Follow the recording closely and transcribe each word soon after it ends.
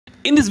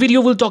In this video,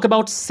 we'll talk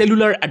about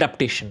cellular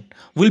adaptation.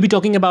 We'll be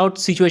talking about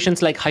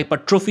situations like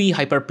hypertrophy,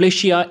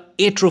 hyperplasia,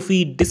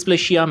 atrophy,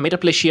 dysplasia,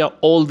 metaplasia,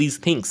 all these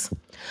things.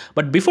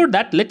 But before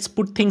that, let's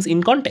put things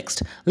in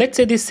context. Let's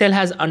say this cell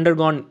has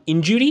undergone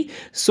injury,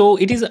 so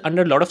it is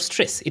under a lot of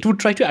stress. It would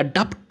try to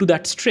adapt to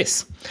that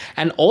stress.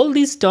 And all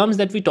these terms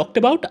that we talked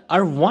about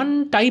are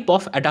one type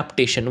of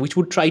adaptation which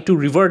would try to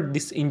revert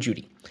this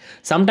injury.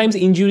 Sometimes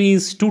injury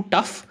is too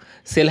tough.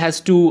 Cell has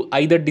to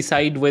either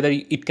decide whether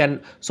it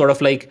can sort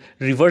of like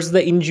reverse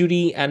the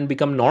injury and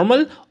become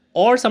normal,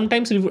 or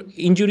sometimes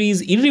injury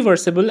is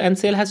irreversible and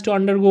cell has to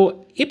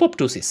undergo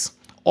apoptosis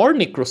or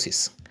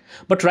necrosis.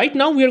 But right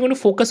now we are going to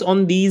focus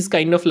on these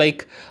kind of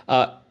like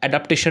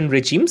adaptation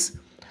regimes.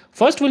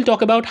 First, we'll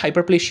talk about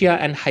hyperplasia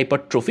and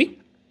hypertrophy.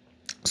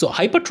 So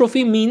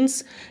hypertrophy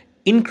means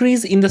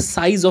increase in the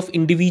size of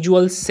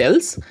individual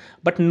cells,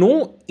 but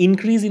no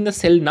increase in the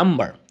cell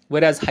number.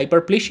 Whereas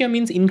hyperplasia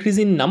means increase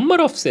in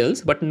number of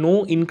cells, but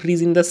no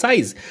increase in the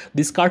size.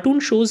 This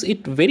cartoon shows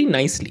it very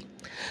nicely.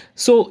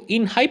 So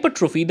in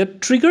hypertrophy, the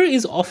trigger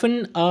is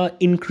often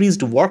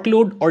increased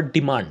workload or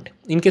demand.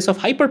 In case of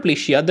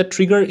hyperplasia, the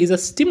trigger is a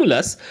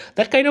stimulus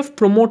that kind of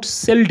promotes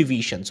cell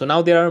division. So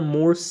now there are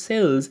more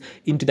cells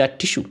into that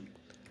tissue.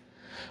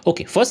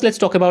 Okay, first let's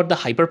talk about the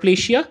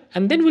hyperplasia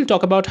and then we'll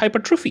talk about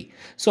hypertrophy.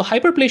 So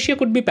hyperplasia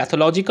could be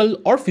pathological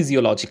or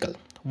physiological.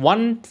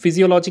 One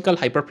physiological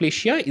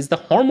hyperplasia is the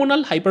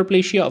hormonal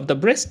hyperplasia of the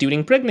breast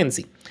during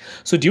pregnancy.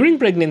 So during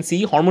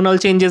pregnancy,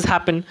 hormonal changes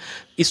happen,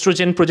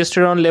 estrogen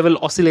progesterone level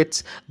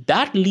oscillates,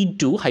 that lead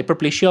to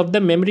hyperplasia of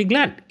the mammary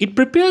gland. It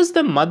prepares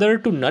the mother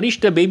to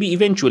nourish the baby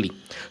eventually.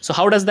 So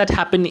how does that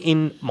happen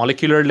in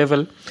molecular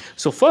level?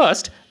 So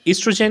first,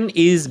 estrogen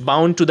is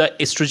bound to the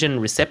estrogen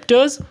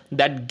receptors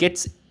that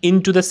gets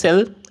into the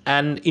cell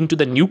and into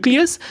the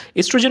nucleus.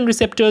 Estrogen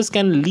receptors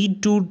can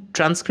lead to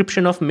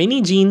transcription of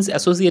many genes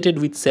associated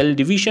with cell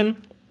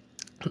division,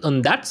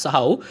 and that's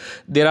how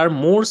there are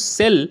more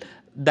cell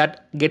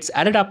that gets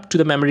added up to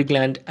the mammary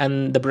gland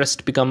and the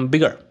breast become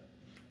bigger.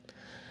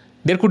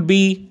 There could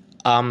be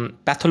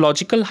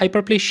pathological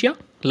hyperplasia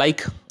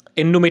like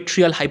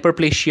endometrial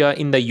hyperplasia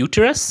in the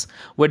uterus,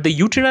 where the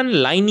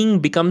uterine lining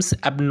becomes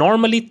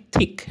abnormally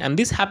thick, and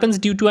this happens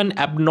due to an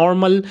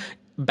abnormal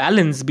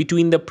balance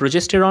between the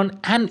progesterone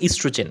and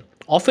estrogen.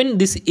 Often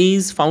this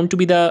is found to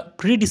be the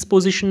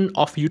predisposition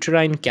of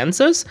uterine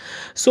cancers,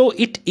 so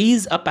it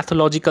is a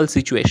pathological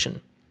situation.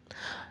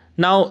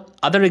 Now,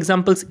 other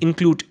examples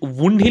include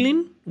wound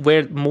healing,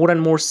 where more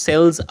and more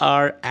cells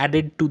are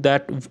added to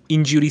that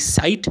injury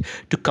site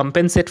to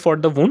compensate for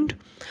the wound.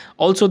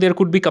 Also, there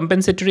could be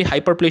compensatory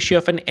hyperplasia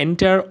of an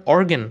entire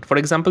organ. For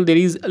example, there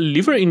is a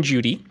liver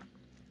injury,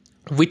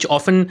 which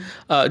often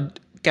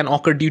can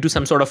occur due to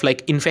some sort of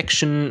like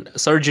infection,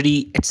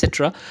 surgery,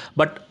 etc.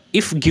 But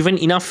if given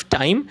enough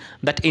time,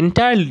 that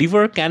entire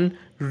liver can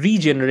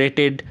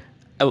regenerate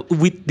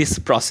with this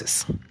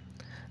process.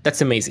 That's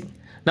amazing.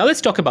 Now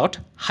let's talk about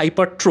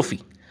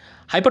hypertrophy.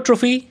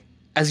 Hypertrophy,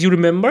 as you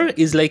remember,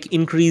 is like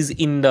increase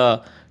in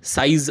the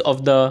size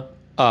of the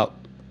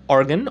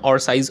organ or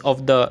size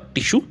of the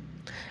tissue.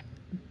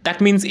 That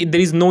means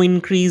there is no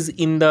increase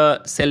in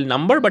the cell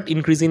number, but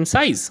increase in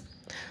size.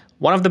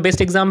 One of the best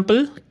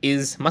example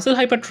is muscle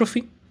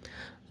hypertrophy.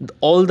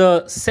 All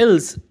the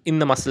cells in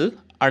the muscle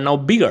are now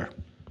bigger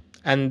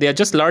and they are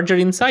just larger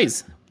in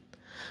size.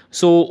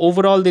 So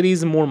overall, there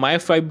is more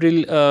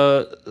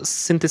myofibril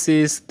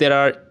synthesis. There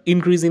are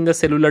increase in the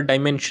cellular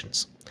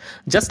dimensions.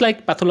 Just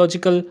like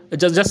pathological,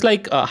 just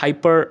like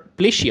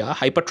hyperplasia,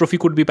 hypertrophy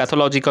could be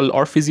pathological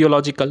or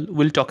physiological.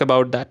 We'll talk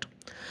about that.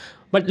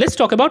 But let's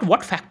talk about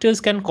what factors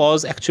can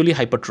cause actually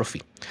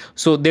hypertrophy.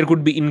 So there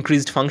could be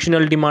increased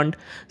functional demand,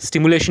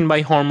 stimulation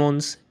by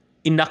hormones,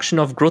 induction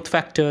of growth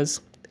factors,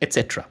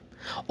 etc.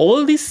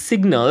 All these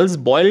signals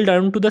boil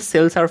down to the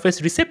cell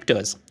surface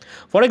receptors.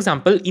 For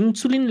example,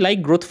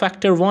 insulin-like growth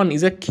factor 1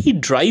 is a key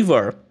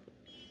driver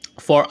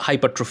for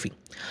hypertrophy.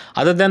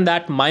 Other than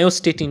that,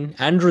 myostatin,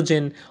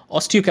 androgen,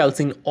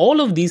 osteocalcin, all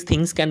of these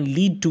things can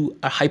lead to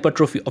a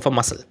hypertrophy of a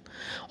muscle.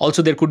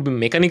 Also, there could be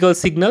mechanical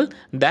signal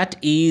that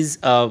is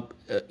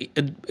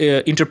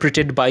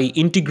interpreted by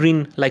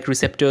integrin-like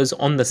receptors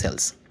on the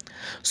cells.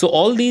 So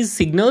all these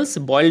signals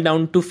boil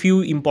down to few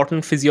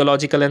important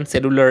physiological and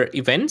cellular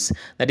events,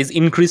 that is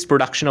increased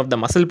production of the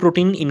muscle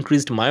protein,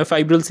 increased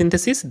myofibril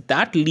synthesis,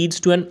 that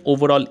leads to an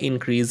overall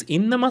increase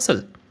in the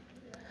muscle.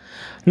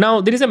 Now,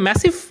 there is a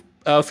massive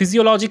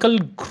physiological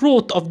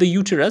growth of the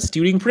uterus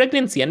during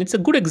pregnancy, and it's a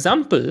good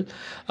example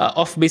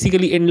of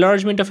basically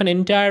enlargement of an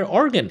entire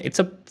organ. It's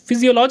a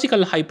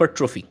physiological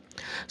hypertrophy.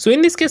 So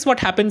in this case, what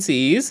happens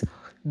is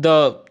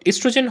the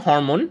estrogen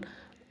hormone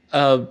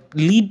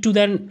lead to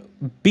then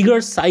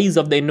bigger size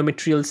of the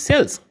endometrial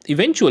cells.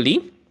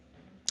 Eventually,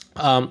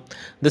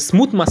 the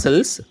smooth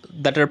muscles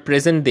that are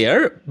present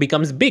there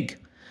becomes big.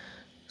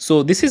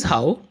 So this is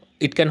how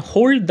it can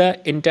hold the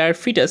entire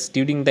fetus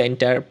during the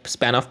entire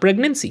span of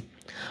pregnancy.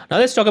 Now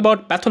let's talk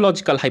about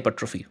pathological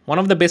hypertrophy. One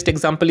of the best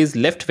example is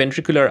left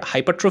ventricular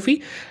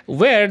hypertrophy,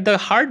 where the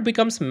heart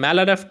becomes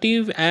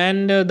maladaptive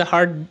and the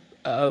heart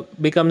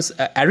becomes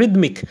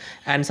arrhythmic,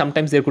 and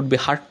sometimes there could be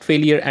heart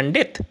failure and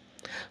death.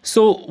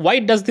 So why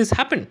does this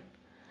happen?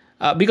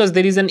 Because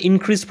there is an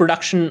increased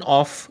production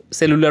of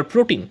cellular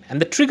protein,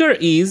 and the trigger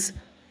is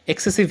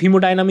excessive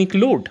hemodynamic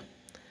load.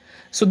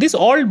 So this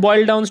all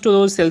boils down to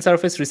those cell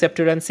surface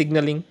receptor and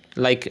signaling,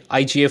 like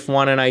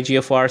IGF-1 and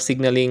IGF-R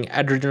signaling,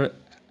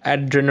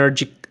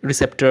 adrenergic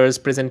receptors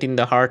present in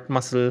the heart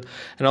muscle,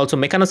 and also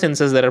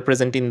mechanosensors that are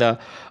present in the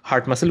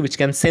heart muscle, which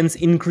can sense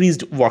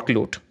increased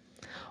workload.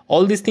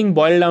 All these things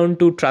boil down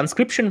to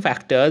transcription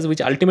factors,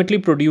 which ultimately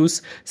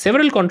produce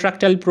several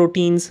contractile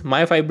proteins,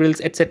 myofibrils,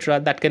 etc.,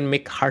 that can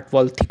make heart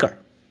wall thicker.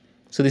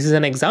 So this is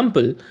an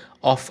example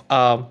of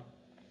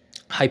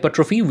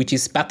hypertrophy, which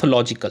is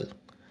pathological.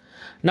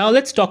 Now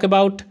let's talk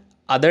about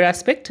other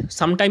aspect.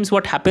 Sometimes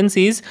what happens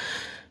is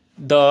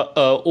the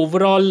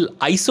overall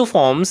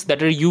isoforms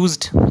that are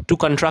used to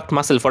contract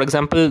muscle. For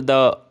example,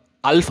 the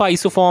alpha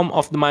isoform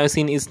of the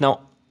myosin is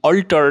now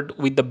altered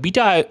with the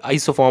beta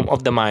isoform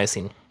of the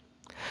myosin.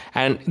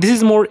 And this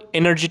is more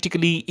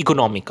energetically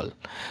economical.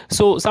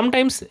 So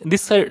sometimes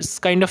this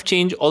kind of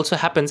change also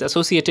happens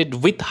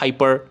associated with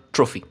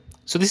hypertrophy.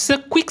 So this is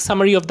a quick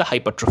summary of the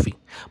hypertrophy.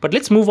 But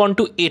let's move on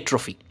to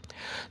atrophy.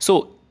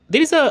 So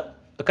there is a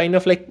kind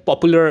of like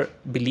popular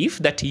belief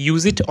that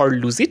use it or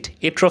lose it.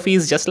 Atrophy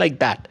is just like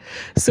that.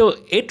 So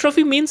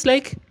atrophy means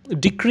like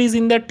decrease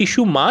in the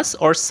tissue mass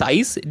or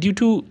size due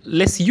to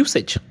less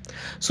usage.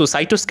 So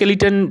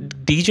cytoskeleton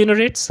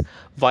degenerates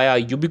via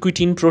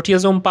ubiquitin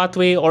proteasome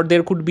pathway, or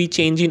there could be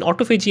change in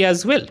autophagy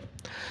as well.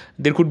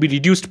 There could be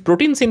reduced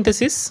protein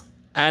synthesis,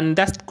 and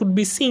that could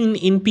be seen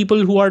in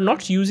people who are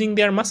not using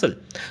their muscle.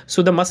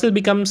 So the muscle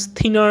becomes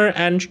thinner,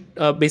 and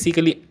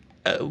basically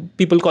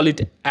people call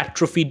it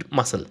atrophied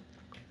muscle.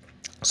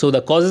 So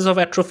the causes of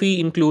atrophy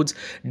includes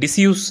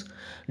disuse,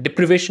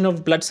 deprivation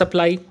of blood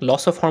supply,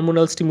 loss of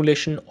hormonal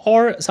stimulation,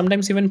 or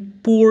sometimes even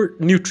poor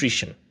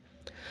nutrition.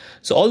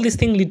 So all these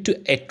things lead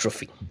to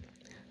atrophy.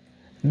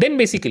 Then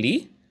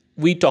basically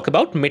we talk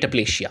about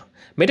metaplasia.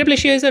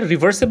 Metaplasia is a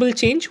reversible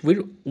change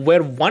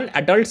where one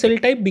adult cell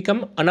type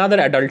become another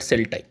adult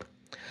cell type.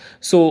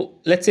 So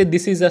let's say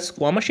this is a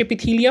squamous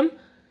epithelium.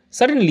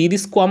 Suddenly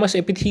this squamous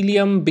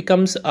epithelium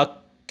becomes a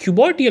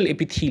cuboidal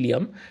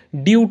epithelium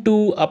due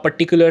to a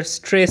particular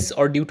stress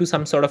or due to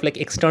some sort of like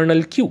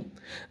external cue.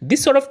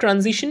 This sort of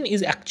transition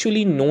is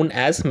actually known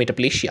as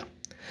metaplasia.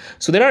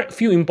 So there are a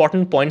few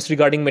important points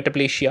regarding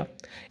metaplasia.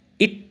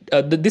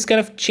 This kind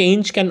of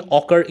change can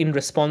occur in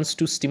response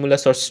to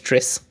stimulus or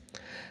stress.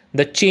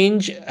 The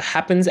change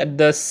happens at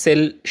the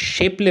cell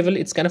shape level.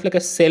 It's kind of like a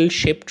cell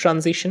shape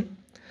transition.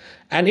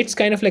 And it's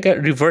kind of like a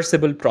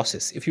reversible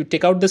process. If you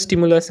take out the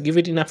stimulus, give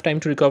it enough time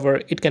to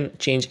recover, it can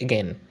change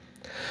again.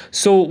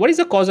 So what is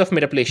the cause of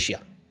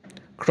metaplasia?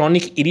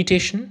 Chronic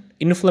irritation,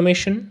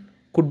 inflammation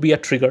could be a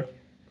trigger.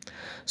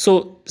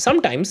 So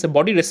sometimes the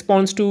body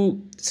responds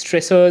to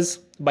stressors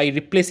by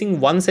replacing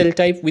one cell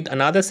type with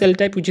another cell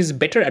type which is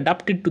better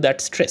adapted to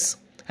that stress.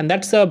 And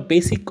that's a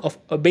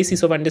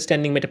basis of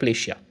understanding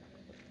metaplasia.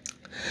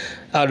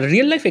 A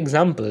real life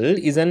example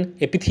is an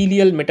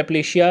epithelial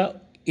metaplasia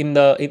in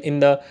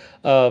the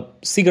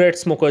cigarette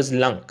smoker's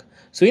lung.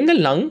 So in the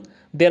lung,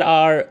 there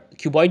are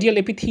cuboidal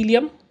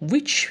epithelium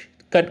which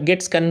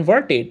gets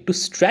converted to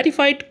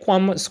stratified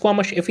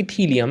squamous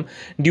epithelium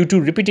due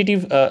to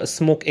repetitive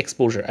smoke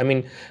exposure. I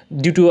mean,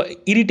 due to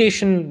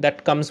irritation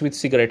that comes with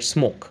cigarette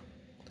smoke.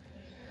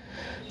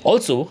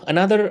 Also,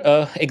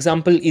 another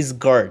example is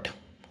GERD.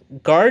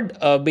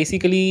 GERD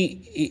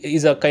basically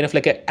is a kind of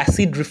like an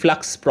acid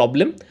reflux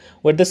problem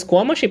where the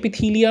squamous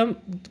epithelium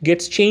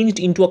gets changed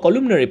into a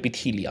columnar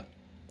epithelia.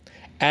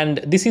 And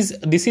this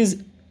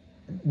is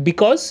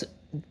because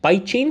by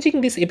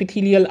changing this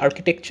epithelial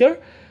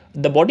architecture,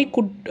 the body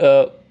could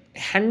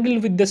handle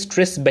with the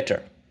stress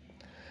better.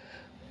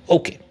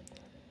 Okay.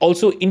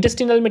 Also,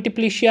 intestinal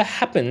metaplasia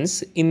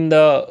happens in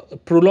the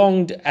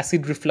prolonged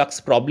acid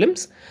reflux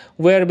problems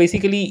where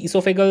basically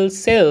esophageal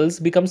cells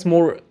becomes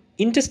more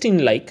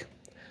intestine-like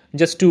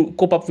just to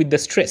cope up with the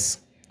stress.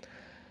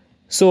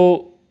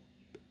 So,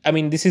 I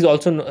mean, this is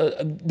also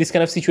this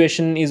kind of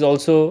situation is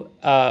also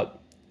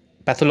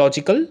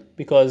pathological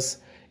because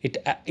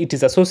it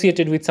is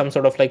associated with some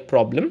sort of like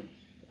problem.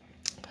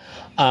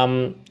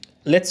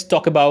 Let's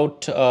talk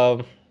about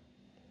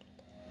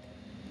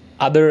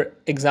other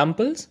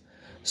examples.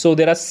 So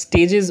there are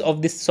stages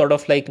of this sort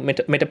of like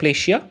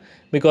metaplasia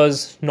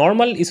because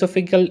normal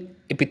esophageal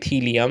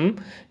epithelium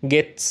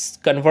gets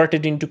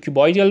converted into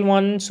cuboidal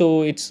one.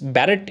 So it's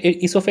Barrett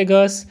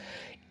esophagus.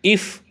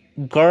 If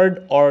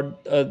GERD or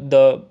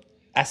the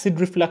acid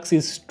reflux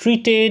is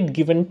treated,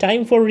 given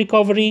time for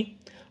recovery,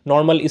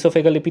 normal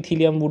esophageal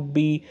epithelium would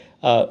be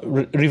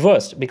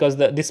reversed because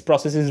this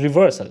process is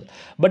reversal.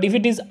 But if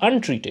it is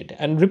untreated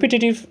and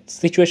repetitive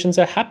situations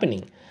are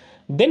happening,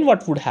 then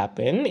what would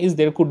happen is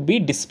there could be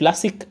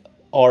dysplastic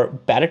or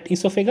Barrett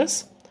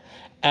esophagus,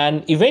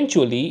 and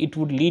eventually it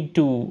would lead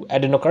to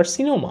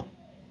adenocarcinoma.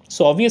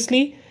 So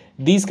obviously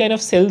These kind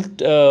of cell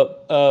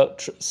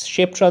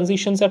shape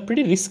transitions are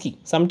pretty risky.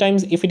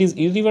 Sometimes if it is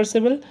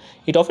irreversible,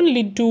 it often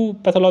leads to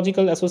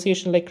pathological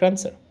association like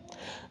cancer.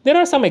 There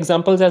are some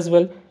examples as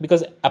well,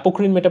 because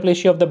apocrine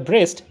metaplasia of the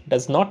breast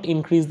does not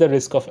increase the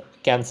risk of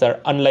cancer,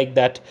 unlike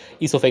that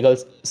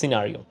esophageal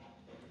scenario.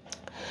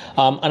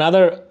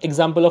 Another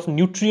example of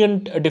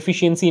nutrient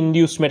deficiency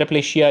induced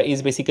metaplasia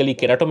is basically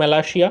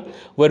keratomalacia,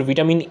 where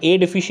vitamin A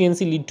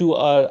deficiency lead to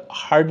a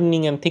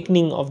hardening and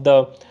thickening of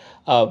the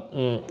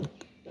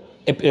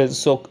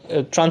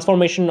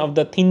transformation of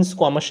the thin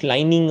squamous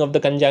lining of the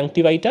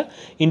conjunctiva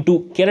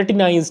into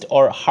keratinized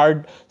or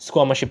hard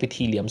squamous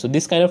epithelium. So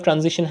this kind of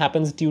transition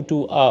happens due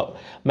to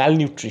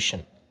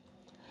malnutrition.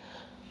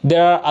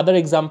 There are other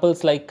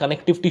examples like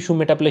connective tissue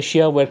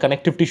metaplasia, where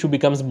connective tissue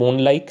becomes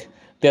bone-like.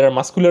 There are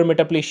muscular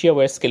metaplasia,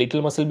 where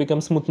skeletal muscle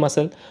becomes smooth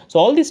muscle. So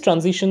all these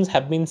transitions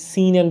have been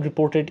seen and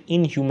reported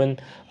in human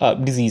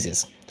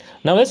diseases.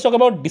 Now let's talk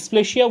about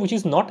dysplasia, which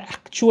is not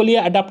actually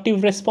an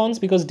adaptive response,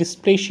 because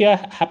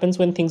dysplasia happens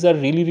when things are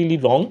really, really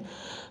wrong.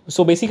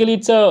 So basically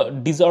it's a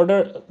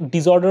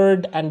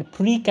disordered and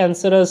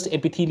precancerous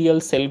epithelial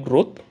cell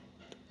growth.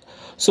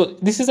 So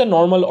this is a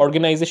normal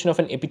organization of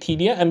an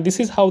epithelia, and this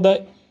is how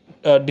the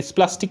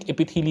dysplastic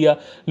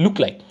epithelia look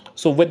like.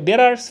 So there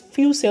are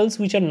few cells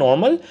which are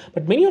normal,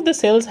 but many of the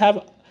cells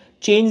have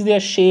changed their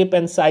shape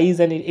and size,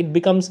 and it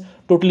becomes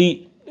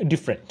totally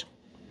different.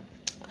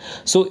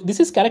 So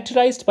this is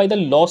characterized by the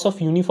loss of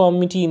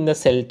uniformity in the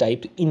cell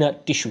type in a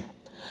tissue.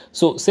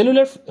 So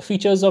cellular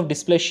features of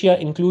dysplasia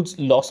includes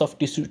loss of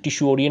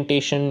tissue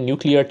orientation,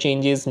 nuclear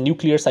changes,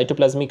 nuclear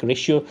cytoplasmic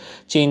ratio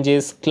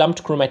changes,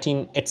 clumped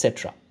chromatin,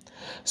 etc.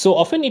 So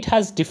often it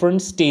has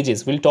different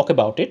stages. We'll talk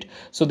about it.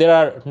 So there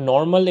are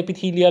normal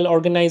epithelial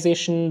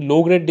organization,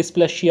 low-grade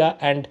dysplasia,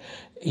 and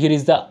here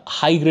is the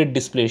high-grade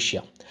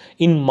dysplasia.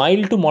 In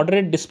mild to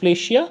moderate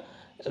dysplasia,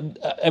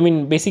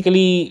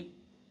 basically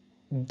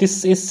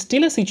this is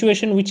still a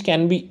situation which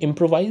can be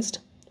improvised,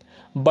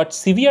 but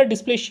severe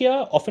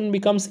dysplasia often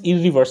becomes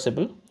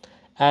irreversible,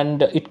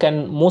 and it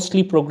can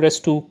mostly progress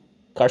to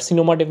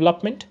carcinoma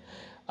development.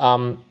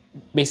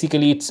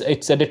 Basically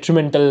it's a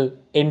detrimental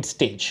end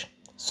stage.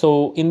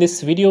 So in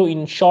this video,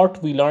 in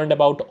short, we learned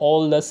about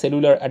all the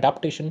cellular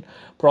adaptation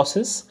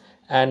process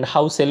and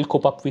how cell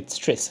cope up with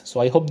stress. So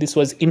I hope this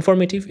was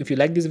informative. If you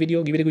like this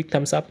video, give it a quick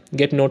thumbs up.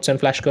 Get notes and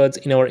flashcards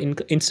in our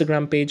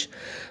Instagram page.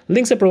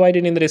 Links are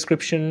provided in the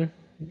description.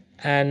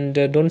 And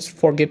don't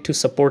forget to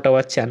support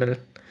our channel.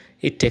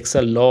 It takes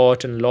a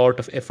lot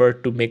of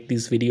effort to make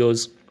these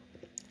videos,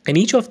 and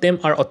each of them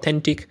are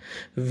authentic,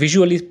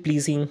 visually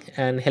pleasing,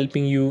 and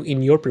helping you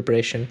in your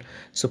preparation.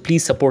 So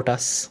please support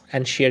us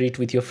and share it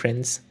with your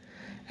friends,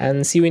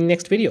 and see you in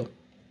next video.